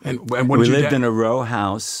sister. And what we did your lived dad? in a row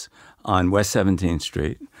house on West 17th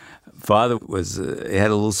Street. Father he had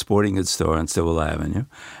a little sporting goods store on Civil Avenue.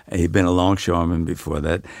 He'd been a longshoreman before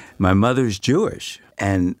that. My mother's Jewish,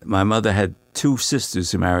 and my mother had two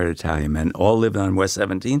sisters who married Italian men, all lived on West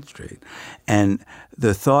 17th Street. And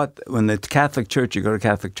the thought, when the Catholic Church, you go to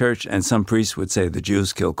Catholic church, and some priest would say the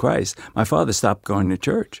Jews killed Christ, my father stopped going to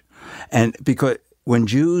church. And because when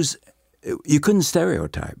Jews, you couldn't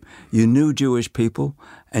stereotype. You knew Jewish people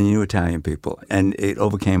and you knew Italian people, and it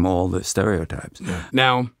overcame all the stereotypes. Yeah.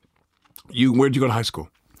 Now, where'd you go to high school?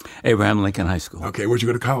 Abraham Lincoln High School. Okay, where'd you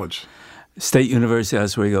go to college? State University of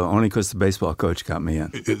Oswego, only because the baseball coach got me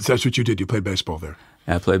in. That's what you did? You played baseball there?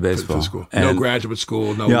 I played baseball. For school. No graduate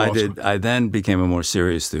school, no law I did. school. I then became a more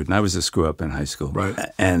serious student. I was a screw-up in high school. Right.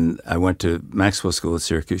 And I went to Maxwell School at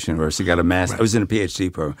Syracuse University, got a master's. Right. I was in a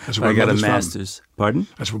PhD program. That's where I got a master's. From. Pardon?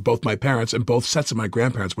 That's where both my parents and both sets of my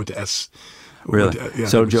grandparents went to S. Really?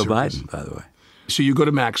 So Joe Biden, by the way. So you go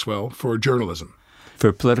to Maxwell for journalism.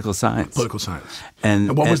 For political science. Political science.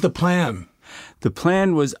 And what was the plan? The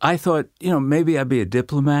plan was, I thought, maybe I'd be a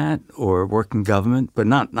diplomat or work in government, but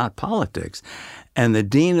not politics. And the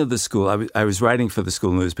dean of the school, I was writing for the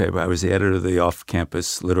school newspaper. I was the editor of the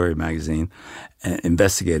off-campus literary magazine,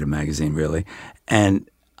 investigative magazine, really. And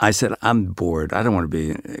I said, "I'm bored. I don't want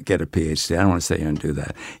to get a PhD. I don't want to stay here and do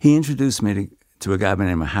that." He introduced me to a guy by the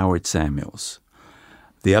name of Howard Samuels,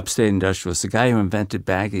 the upstate industrialist, the guy who invented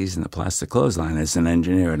baggies and the plastic clothesline as an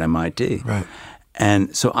engineer at MIT. Right.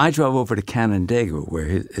 And so I drove over to Canandaigua, where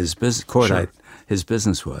his business, Cordite, his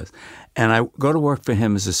business was. And I go to work for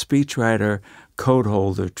him as a speechwriter, code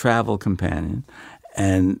holder, travel companion,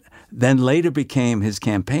 and then later became his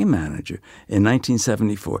campaign manager in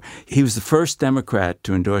 1974. He was the first Democrat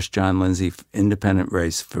to endorse John Lindsay independent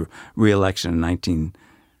race for re-election in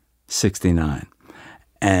 1969.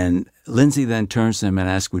 And Lindsay then turns to him and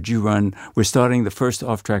asks, "Would you run? We're starting the first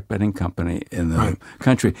off-track betting company in the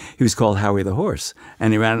country." He was called Howie the Horse,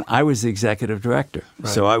 and he ran. I was the executive director,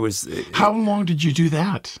 so I was. How long did you do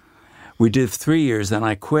that? We did 3 years. Then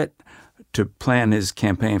I quit to plan his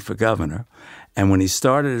campaign for governor. And when he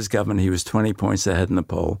started as governor, he was 20 points ahead in the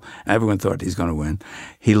poll. Everyone thought he's going to win.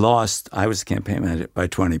 He lost. I was the campaign manager by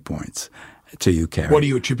 20 points to Hugh Carey. What do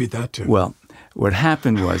you attribute that to? Well, what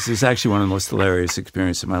happened was, this is actually one of the most hilarious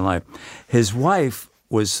experiences of my life. His wife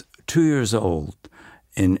was 2 years old,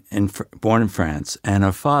 born in France, and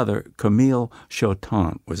her father, Camille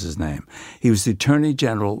Chautemps, was his name. He was the Attorney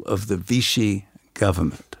General of the Vichy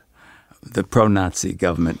government, the pro-Nazi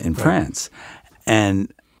government in France.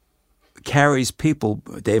 And Carey's people,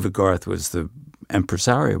 David Garth was the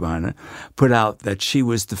impresario behind it, put out that she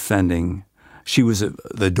was defending. She was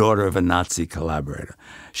the daughter of a Nazi collaborator.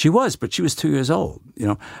 She was, but she was 2 years old,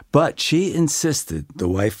 But she insisted, the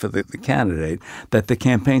wife of the candidate, that the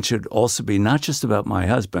campaign should also be not just about my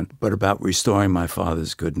husband, but about restoring my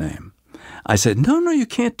father's good name. I said, no, you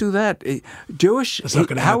can't do that.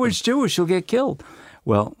 Howard's Jewish, he'll get killed.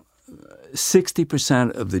 Well,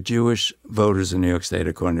 60% of the Jewish voters in New York State,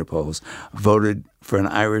 according to polls, voted for an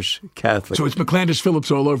Irish Catholic. So it's McClandish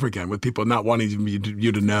Phillips all over again, with people not wanting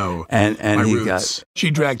you to know and my he roots.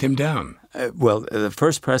 She dragged him down. The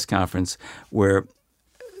first press conference where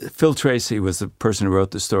Phil Tracy was the person who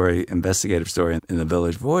wrote the story, investigative story in the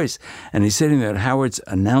Village Voice, and he's sitting there, and Howard's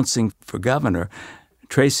announcing for governor.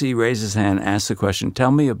 Tracy raises his hand, asks the question,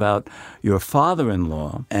 tell me about your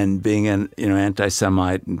father-in-law and being an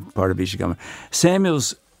anti-Semite and part of Vichy government.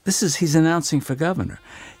 Samuels, he's announcing for governor.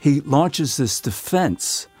 He launches this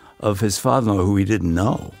defense of his father-in-law, who he didn't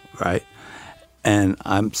know, right? And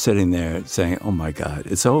I'm sitting there saying, oh, my God,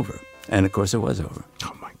 it's over. And, of course, it was over.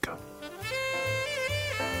 Oh, my God.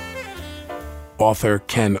 Author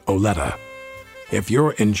Ken Auletta. If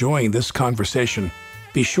you're enjoying this conversation,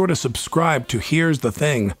 be sure to subscribe to Here's the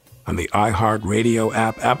Thing on the iHeartRadio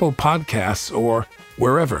app, Apple Podcasts, or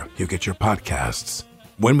wherever you get your podcasts.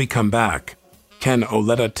 When we come back, Ken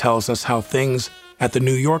Auletta tells us how things at the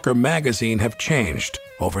New Yorker magazine have changed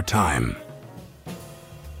over time.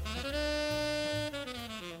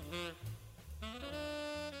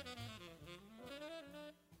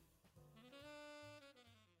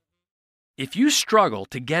 If you struggle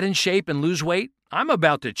to get in shape and lose weight, I'm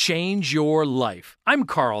about to change your life. I'm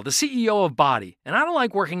Carl, the CEO of Body, and I don't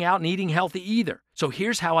like working out and eating healthy either. So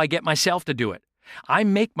here's how I get myself to do it. I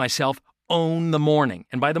make myself own the morning.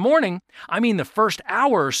 And by the morning, I mean the first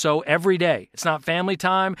hour or so every day. It's not family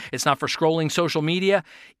time. It's not for scrolling social media.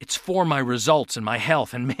 It's for my results and my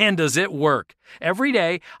health. And man, does it work. Every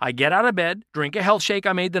day, I get out of bed, drink a health shake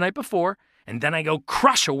I made the night before, and then I go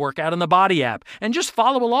crush a workout in the Body app and just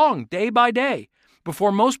follow along day by day.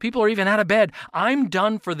 Before most people are even out of bed, I'm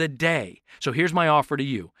done for the day. So here's my offer to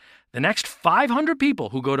you. The next 500 people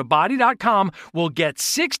who go to Body.com will get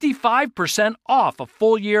 65% off a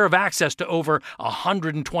full year of access to over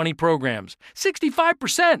 120 programs.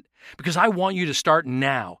 65%! Because I want you to start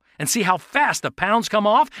now and see how fast the pounds come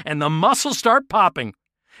off and the muscles start popping.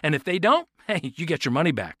 And if they don't, hey, you get your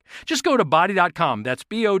money back. Just go to Body.com, that's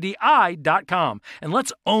BODI.com, and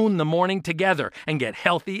let's own the morning together and get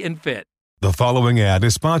healthy and fit. The following ad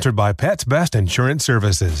is sponsored by Pets Best Insurance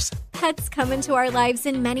Services. Pets come into our lives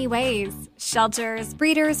in many ways. Shelters,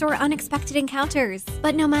 breeders, or unexpected encounters.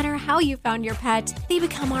 But no matter how you found your pet, they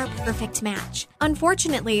become our perfect match.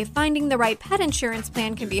 Unfortunately, finding the right pet insurance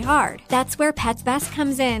plan can be hard. That's where Pets Best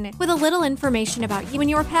comes in. With a little information about you and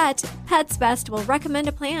your pet, Pets Best will recommend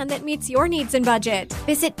a plan that meets your needs and budget.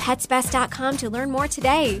 Visit PetsBest.com to learn more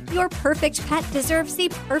today. Your perfect pet deserves the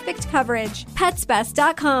perfect coverage.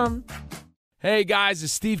 PetsBest.com. Hey guys,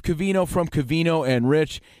 it's Steve Covino from Covino and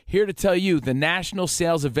Rich, here to tell you the national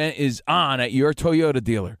sales event is on at your Toyota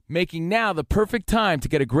dealer, making now the perfect time to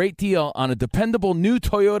get a great deal on a dependable new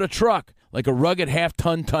Toyota truck, like a rugged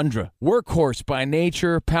half-ton Tundra. Workhorse by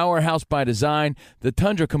nature, powerhouse by design, the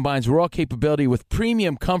Tundra combines raw capability with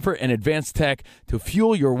premium comfort and advanced tech to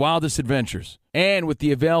fuel your wildest adventures. And with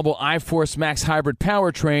the available iForce Max hybrid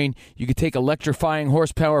powertrain, you can take electrifying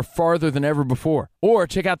horsepower farther than ever before. Or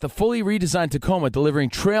check out the fully redesigned Tacoma,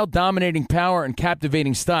 delivering trail-dominating power and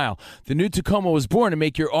captivating style. The new Tacoma was born to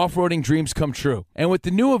make your off-roading dreams come true. And with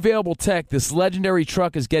the new available tech, this legendary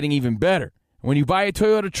truck is getting even better. When you buy a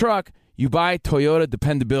Toyota truck, you buy Toyota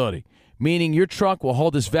dependability, meaning your truck will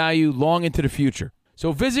hold its value long into the future.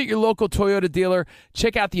 So visit your local Toyota dealer.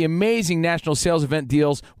 Check out the amazing national sales event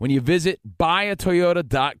deals when you visit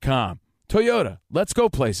buyatoyota.com. Toyota, let's go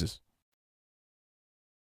places.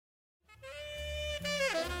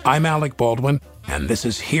 I'm Alec Baldwin, and this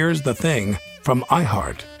is Here's the Thing from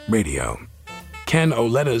iHeartRadio. Ken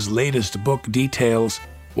Auletta's latest book details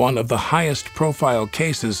one of the highest profile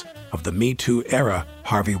cases of the Me Too era,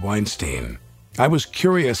 Harvey Weinstein. I was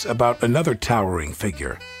curious about another towering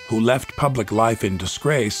figure who left public life in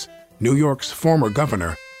disgrace, New York's former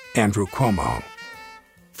governor, Andrew Cuomo.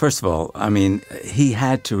 First of all, I mean, he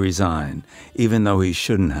had to resign, even though he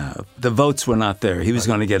shouldn't have. The votes were not there. He was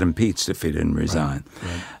going to get impeached if he didn't resign.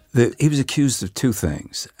 He was accused of two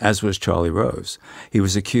things, as was Charlie Rose. He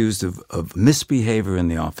was accused of misbehavior in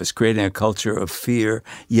the office, creating a culture of fear,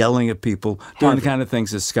 yelling at people, doing the kind of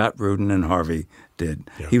things that Scott Rudin and Harvey did.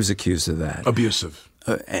 Yeah. He was accused of that. Abusive.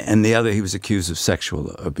 And the other, he was accused of sexual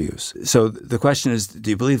abuse. So the question is, do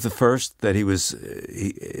you believe the first, that it was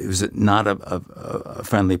not a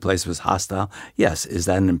friendly place, it was hostile? Yes. Is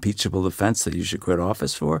that an impeachable offense that you should quit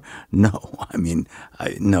office for? No. I mean,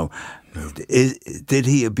 no. Did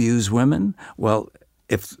he abuse women? Well,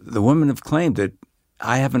 if the women have claimed it,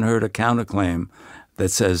 I haven't heard a counterclaim that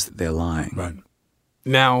says they're lying. Right.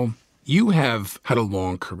 Now, you have had a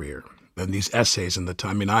long career. And these essays in the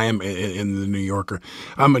time. I mean, I am in the New Yorker.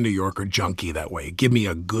 I'm a New Yorker junkie that way. Give me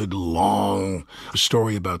a good long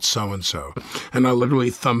story about so-and-so. And I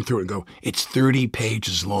literally thumb through it and go, it's 30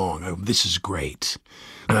 pages long. This is great.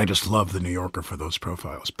 And I just love the New Yorker for those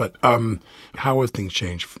profiles. But how have things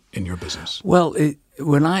changed in your business? Well,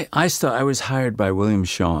 When I was hired by William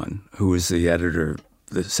Shawn, who was the editor,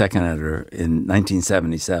 the second editor, in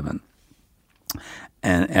 1977.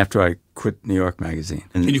 And after I quit New York Magazine.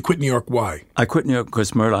 And you quit New York, why? I quit New York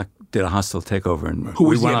because Murdoch did a hostile takeover. And who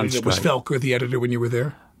was we the went editor? Was Felker the editor when you were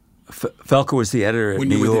there? Felker was the editor at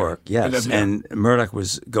New York, yes. And Murdoch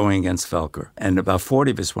was going against Felker. And about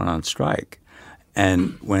 40 of us went on strike.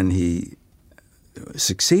 And when he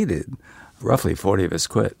succeeded, roughly 40 of us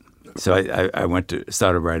quit. So I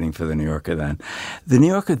started writing for The New Yorker then. The New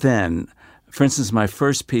Yorker then, for instance, my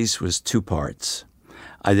first piece was 2 parts.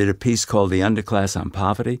 I did a piece called The Underclass on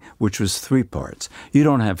Poverty, which was 3 parts. You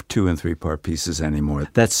don't have 2- and 3-part pieces anymore.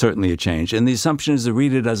 That's certainly a change. And the assumption is the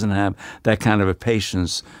reader doesn't have that kind of a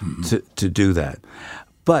patience to do that.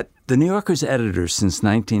 But the New Yorker's editor since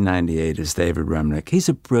 1998 is David Remnick. He's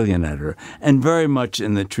a brilliant editor and very much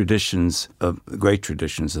in the great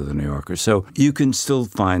traditions of the New Yorker. So you can still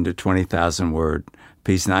find a 20,000-word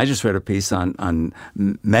piece. And I just read a piece on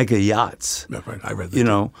mega yachts. Yeah, right. I read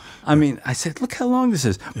that. I said, look how long this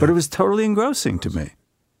is. Yeah. But it was totally engrossing to me.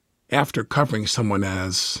 After covering someone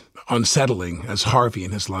as unsettling as Harvey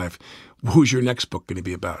in his life, who's your next book going to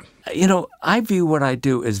be about? I view what I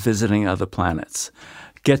do as visiting other planets.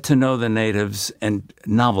 Get to know the natives and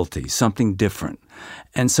novelty, something different.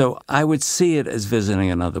 And so I would see it as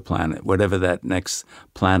visiting another planet, whatever that next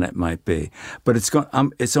planet might be. But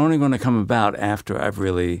it's only going to come about after I've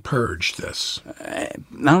really purged this.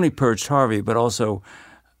 Not only purged Harvey, but also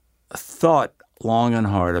thought long and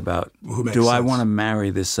hard about, do I want to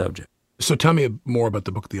marry this subject? So tell me more about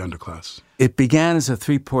the book, The Underclass. It began as a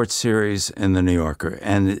 3-part series in The New Yorker,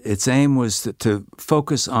 and its aim was to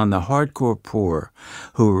focus on the hardcore poor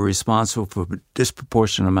who were responsible for a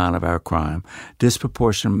disproportionate amount of our crime,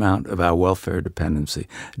 disproportionate amount of our welfare dependency,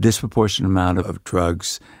 disproportionate amount of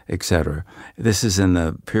drugs, etc. This is in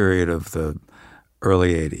the period of the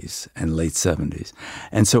early 80s and late 70s.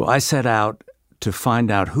 And so I set out to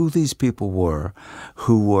find out who these people were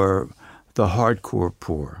who were the hardcore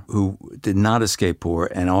poor, who did not escape poor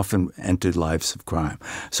and often entered lives of crime.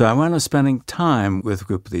 So I wound up spending time with a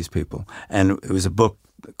group of these people, and it was a book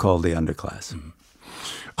called The Underclass. Mm-hmm.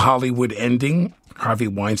 Hollywood Ending, Harvey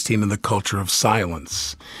Weinstein and the Culture of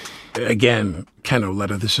Silence. Again, Ken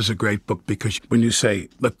Auletta, this is a great book because when you say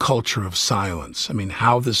the culture of silence, I mean,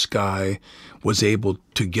 how this guy was able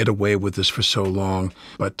to get away with this for so long.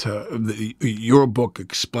 But your book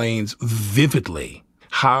explains vividly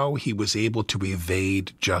how he was able to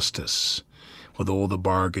evade justice with all the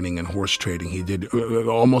bargaining and horse trading he did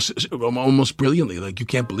almost brilliantly. Like, you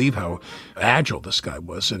can't believe how agile this guy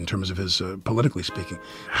was in terms of his, politically speaking.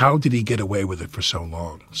 How did he get away with it for so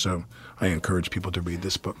long? So I encourage people to read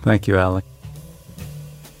this book. Thank you, Alec.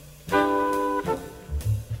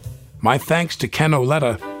 My thanks to Ken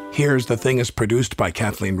Auletta. Here's the Thing is produced by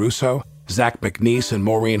Kathleen Russo, Zach McNeese, and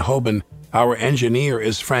Maureen Hoban. Our engineer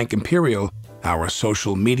is Frank Imperial. Our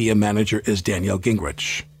social media manager is Danielle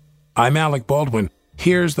Gingrich. I'm Alec Baldwin.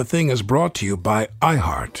 Here's the Thing is brought to you by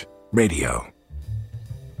iHeart Radio.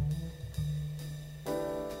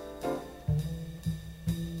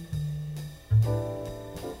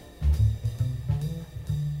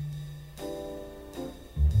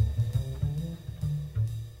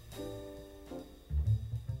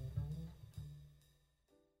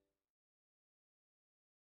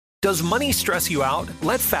 Does money stress you out?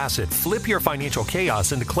 Let Facet flip your financial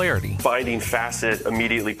chaos into clarity. Finding Facet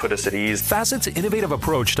immediately put us at ease. Facet's innovative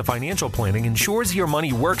approach to financial planning ensures your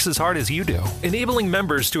money works as hard as you do, enabling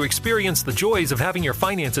members to experience the joys of having your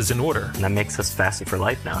finances in order. And that makes us Facet for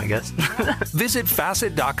life now, I guess. Visit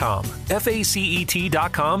Facet.com,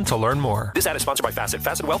 FACET.com to learn more. This ad is sponsored by Facet.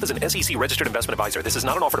 Facet Wealth is an SEC registered investment advisor. This is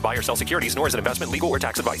not an offer to buy or sell securities, nor is it investment, legal, or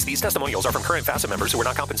tax advice. These testimonials are from current Facet members who are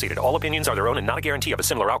not compensated. All opinions are their own and not a guarantee of a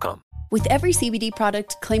similar outcome. With every CBD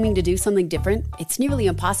product claiming to do something different, it's nearly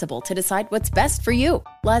impossible to decide what's best for you.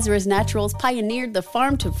 Lazarus Naturals pioneered the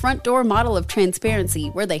farm-to-front-door model of transparency,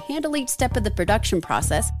 where they handle each step of the production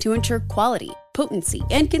process to ensure quality, potency,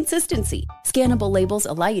 and consistency. Scannable labels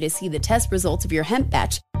allow you to see the test results of your hemp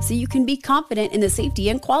batch, so you can be confident in the safety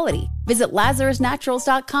and quality. Visit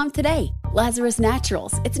LazarusNaturals.com today. Lazarus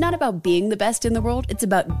Naturals. It's not about being the best in the world, it's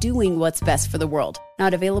about doing what's best for the world.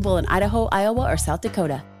 Not available in Idaho, Iowa, or South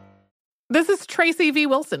Dakota. This is Tracy V.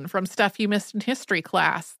 Wilson from Stuff You Missed in History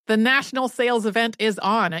class. The national sales event is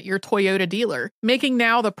on at your Toyota dealer, making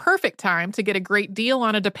now the perfect time to get a great deal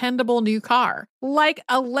on a dependable new car. Like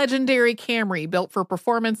a legendary Camry built for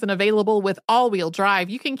performance and available with all-wheel drive,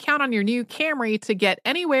 you can count on your new Camry to get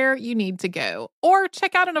anywhere you need to go. Or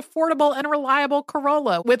check out an affordable and reliable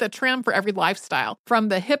Corolla with a trim for every lifestyle. From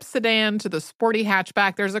the hip sedan to the sporty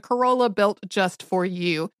hatchback, there's a Corolla built just for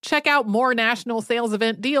you. Check out more national sales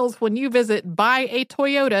event deals when you visit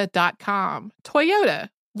buyatoyota.com. Toyota,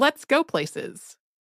 let's go places.